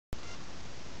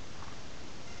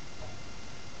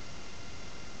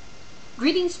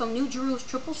Greetings from New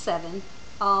Jerusalem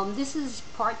 777. This is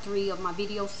part 3 of my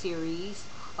video series,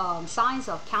 Signs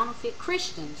of Counterfeit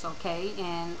Christians, okay?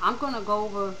 And I'm going to go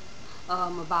over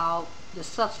about the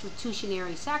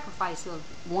substitutionary sacrifice of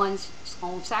one's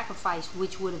own sacrifice,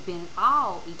 which would have been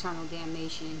our eternal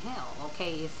damnation in hell,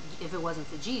 okay, if it wasn't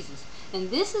for Jesus. And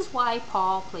this is why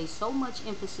Paul placed so much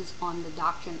emphasis on the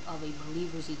doctrine of a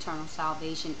believer's eternal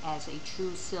salvation as a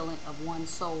true sealant of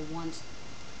one's soul once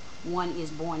one is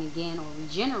born again or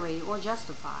regenerated or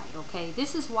justified, okay?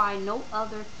 This is why no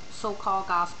other so-called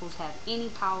gospels have any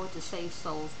power to save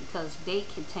souls, because they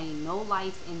contain no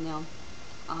life in them,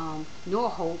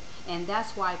 nor hope. And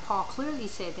that's why Paul clearly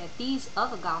said that these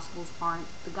other gospels aren't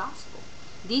the gospel.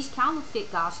 These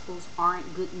counterfeit gospels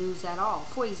aren't good news at all.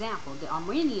 For example, the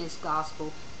Arminian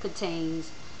gospel contains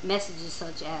messages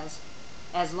such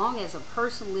as long as a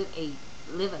person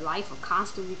live a life of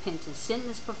constant repentance,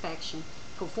 sinless perfection,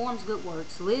 performs good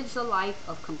works, lives a life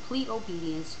of complete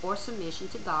obedience or submission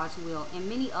to God's will, and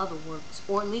many other works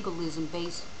or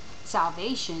legalism-based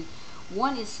salvation,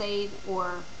 one is saved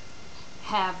or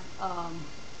have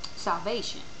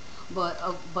salvation. But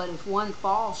if one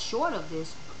falls short of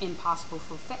this impossible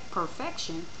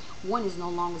perfection, one is no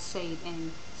longer saved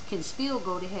and can still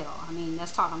go to hell. I mean,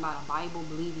 that's talking about a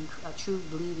Bible-believing, a true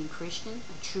believing Christian,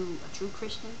 a true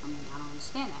Christian. I mean, I don't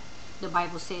understand that. The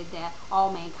Bible said that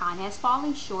all mankind has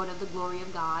fallen short of the glory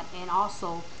of God, and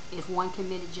also if one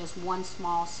committed just one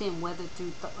small sin, whether through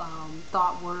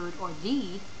thought, word, or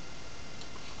deed,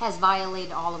 has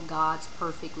violated all of God's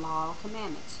perfect law or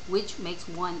commandments, which makes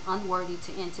one unworthy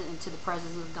to enter into the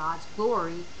presence of God's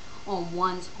glory on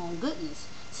one's own goodness.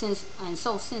 Since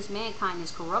mankind is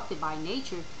corrupted by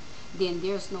nature, then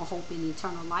there's no hope in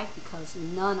eternal life, because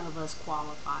none of us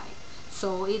qualify.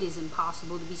 So it is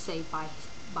impossible to be saved by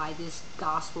this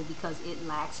gospel, because it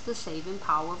lacks the saving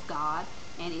power of God,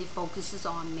 and it focuses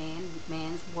on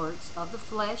man's works of the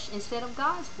flesh instead of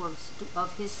God's works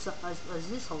of his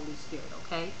Holy Spirit,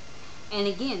 okay? And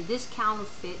again, this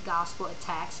counterfeit gospel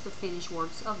attacks the finished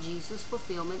works of Jesus'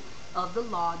 fulfillment of the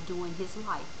law during his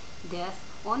life, death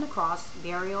on the cross,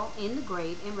 burial in the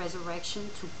grave, and resurrection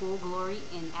to full glory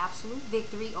and absolute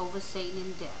victory over Satan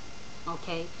and death.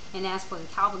 Okay, and as for the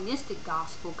Calvinistic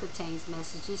gospel, contains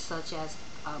messages such as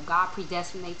God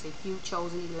predestinates a few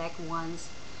chosen elect ones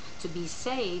to be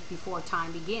saved before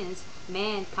time begins.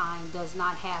 Mankind does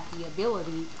not have the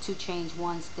ability to change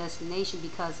one's destination,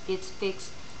 because it's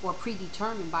fixed or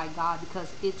predetermined by God,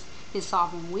 because it's his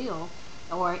sovereign will,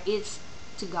 or it's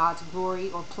to God's glory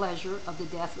or pleasure of the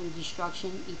death and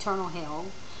destruction, eternal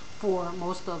hell for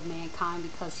most of mankind,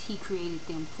 because he created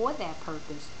them for that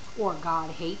purpose. Or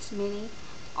God hates many,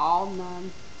 all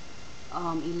none,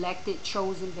 elected,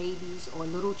 chosen babies or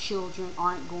little children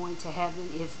aren't going to heaven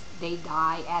if they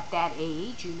die at that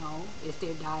age, you know, if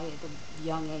they die at a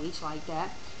young age like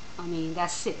that. I mean,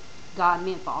 that's sick. God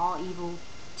meant for all evil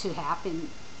to happen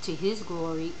to his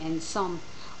glory, and some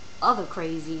other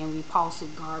crazy and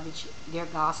repulsive garbage their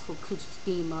gospel could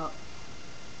scheme up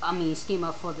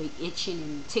for the itching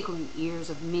and tickling ears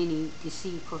of many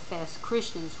deceived professed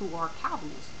Christians who are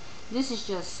Calvinists. This is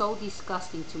just so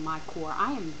disgusting to my core.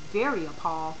 I am very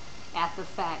appalled at the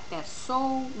fact that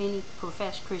so many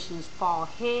professed Christians fall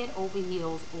head over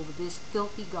heels over this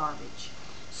filthy garbage,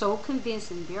 so convinced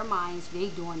in their minds they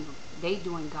doing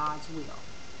God's will.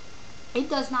 It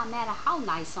does not matter how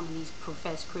nice some of these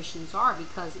professed Christians are,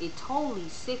 because it totally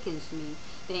sickens me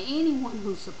that anyone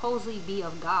who supposedly be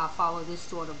of God follow this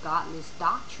sort of godless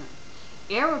doctrine.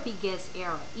 Error begets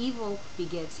error. Evil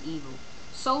begets evil.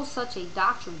 So such a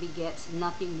doctrine begets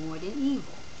nothing more than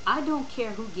evil. I don't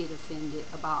care who get offended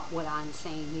about what I'm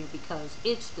saying here, because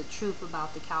it's the truth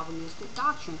about the Calvinistic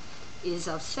doctrine is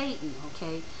of Satan,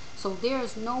 okay? So there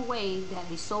is no way that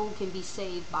a soul can be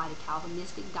saved by the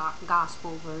Calvinistic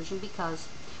gospel version, because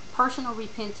personal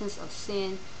repentance of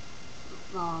sin,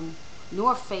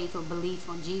 nor faith or belief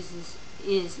on Jesus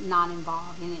is not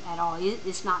involved in it at all.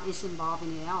 It's involved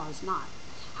in it at all. It's not.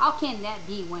 How can that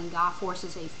be when God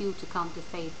forces a few to come to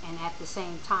faith, and at the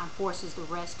same time forces the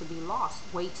rest to be lost,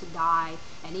 wait to die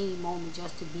at any moment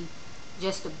just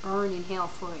to burn in hell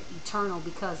for eternal,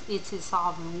 because it's his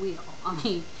sovereign will? I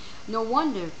mean, no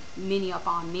wonder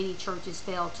many churches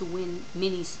fail to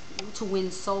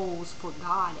win souls for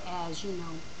God, as you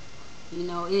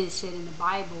know it is said in the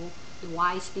Bible, the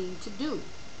wise thing to do.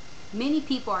 Many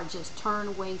people are just turned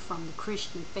away from the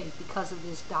Christian faith because of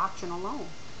this doctrine alone.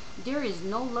 There is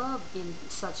no love in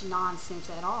such nonsense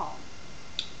at all.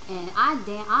 And I'm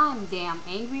damn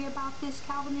angry about this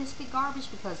Calvinistic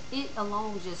garbage, because it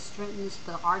alone just strengthens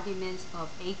the arguments of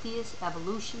atheists,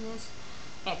 evolutionists,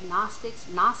 agnostics,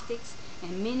 Gnostics,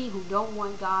 and many who don't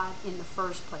want God in the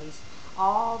first place.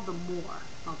 All the more,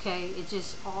 okay? It's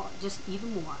just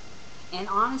even more. And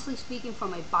honestly speaking,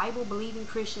 from a Bible-believing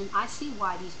Christian, I see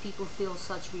why these people feel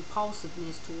such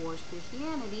repulsiveness towards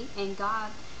Christianity and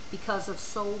God, because of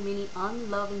so many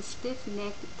unloving,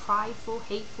 stiff-necked, prideful,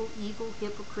 hateful, evil,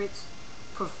 hypocrites,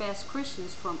 professed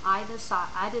Christians from either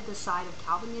the side of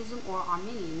Calvinism or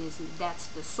Arminianism. That's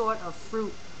the sort of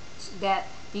fruit that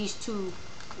these two,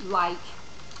 like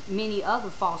many other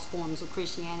false forms of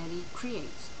Christianity,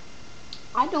 creates.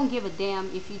 I don't give a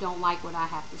damn if you don't like what I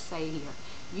have to say here.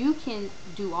 You can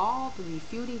do all the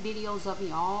refuting videos of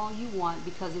me all you want,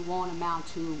 because it won't amount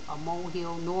to a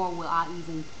molehill, nor will I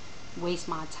even waste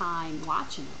my time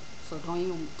watching them. So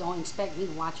don't expect me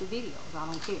to watch your videos. I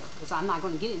don't care, because I'm not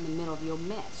going to get in the middle of your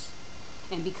mess.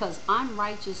 And because I'm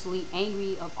righteously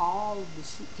angry of all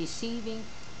this deceiving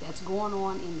that's going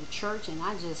on in the church, and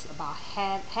I just about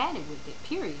had it with it,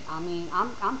 period. I mean,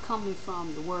 I'm coming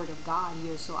from the word of God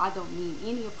here, so I don't need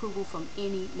any approval from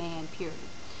any man, period.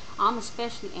 I'm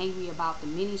especially angry about the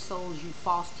many souls you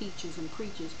false teachers and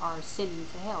preachers are sending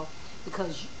to hell,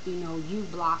 because you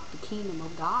block the kingdom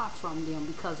of God from them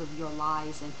because of your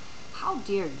lies. And how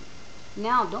dare you?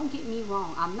 Now, don't get me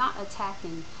wrong, I'm not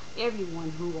attacking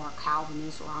everyone who are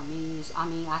Calvinists or Arminians. I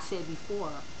mean, I said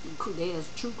before, there's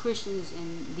true Christians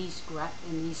in these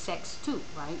sects too,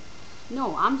 right?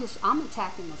 No, I'm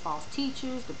attacking the false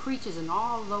teachers, the preachers, and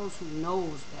all those who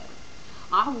knows better.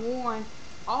 I warn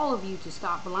all of you to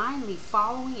stop blindly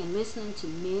following and listening to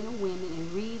men and women,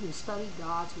 and read and study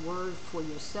God's word for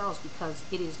yourselves, because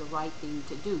it is the right thing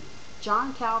to do.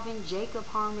 John Calvin, Jacob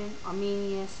Harmon,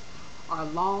 Arminius are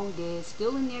long dead,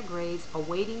 still in their graves,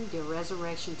 awaiting their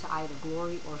resurrection to either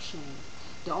glory or shame.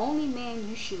 The only man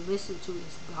you should listen to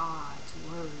is God's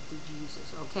word through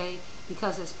Jesus, okay?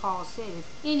 Because as Paul said,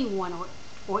 if anyone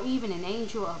or even an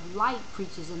angel of light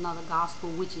preaches another gospel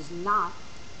which is not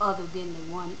other than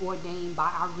the one ordained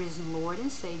by our risen Lord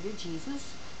and Savior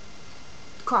Jesus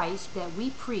Christ that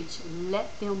we preach,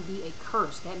 let them be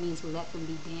accursed. That means let them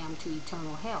be damned to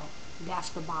eternal hell. That's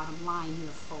the bottom line here,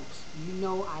 folks.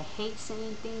 I hate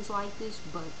saying things like this,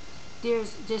 but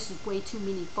there's just way too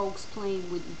many folks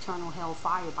playing with eternal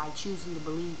hellfire by choosing to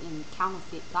believe in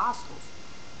counterfeit gospels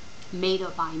made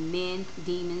up by men,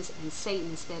 demons, and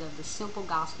Satan, instead of the simple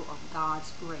gospel of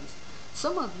God's grace.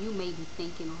 Some of you may be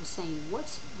thinking or saying,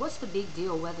 what's the big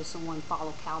deal whether someone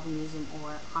follow Calvinism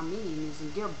or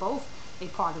Arminianism? They're both a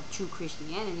part of true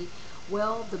Christianity.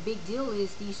 Well, the big deal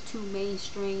is these two main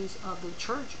strains of the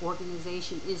church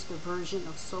organization is the version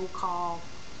of so-called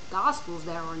gospels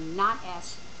that are not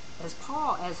as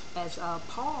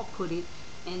Paul put it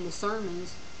in the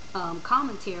sermons,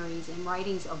 commentaries, and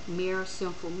writings of mere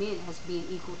sinful men as being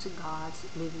equal to God's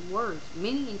living words.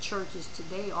 Many in churches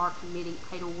today are committing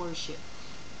idol worship,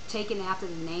 taken after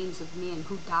the names of men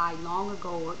who died long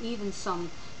ago, or even some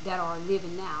that are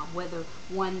living now, whether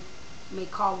one may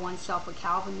call oneself a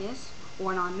Calvinist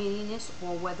or an Arminianist,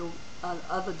 or whether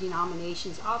other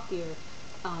denominations out there.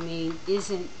 I mean,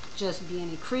 isn't just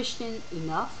being a Christian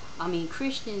enough? I mean,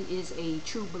 Christian is a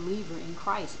true believer in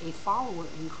Christ, a follower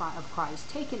of Christ,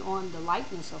 taking on the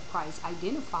likeness of Christ,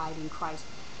 identified in Christ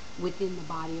within the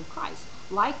body of Christ.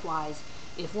 Likewise,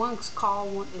 if one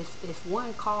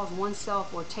calls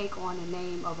oneself or take on the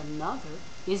name of another,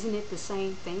 isn't it the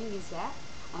same thing as that?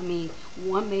 I mean,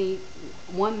 one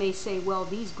may say, well,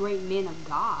 these great men of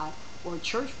God or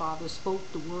church fathers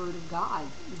spoke the word of God,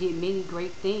 did many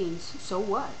great things. So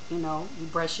what? You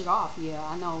brush it off. Yeah,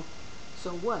 I know.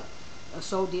 So what?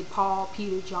 So did Paul,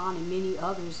 Peter, John, and many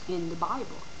others in the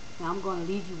Bible. And I'm going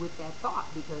to leave you with that thought,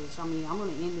 because I'm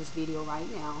going to end this video right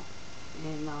now,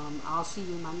 and I'll see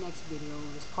you in my next video.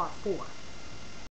 It's part 4.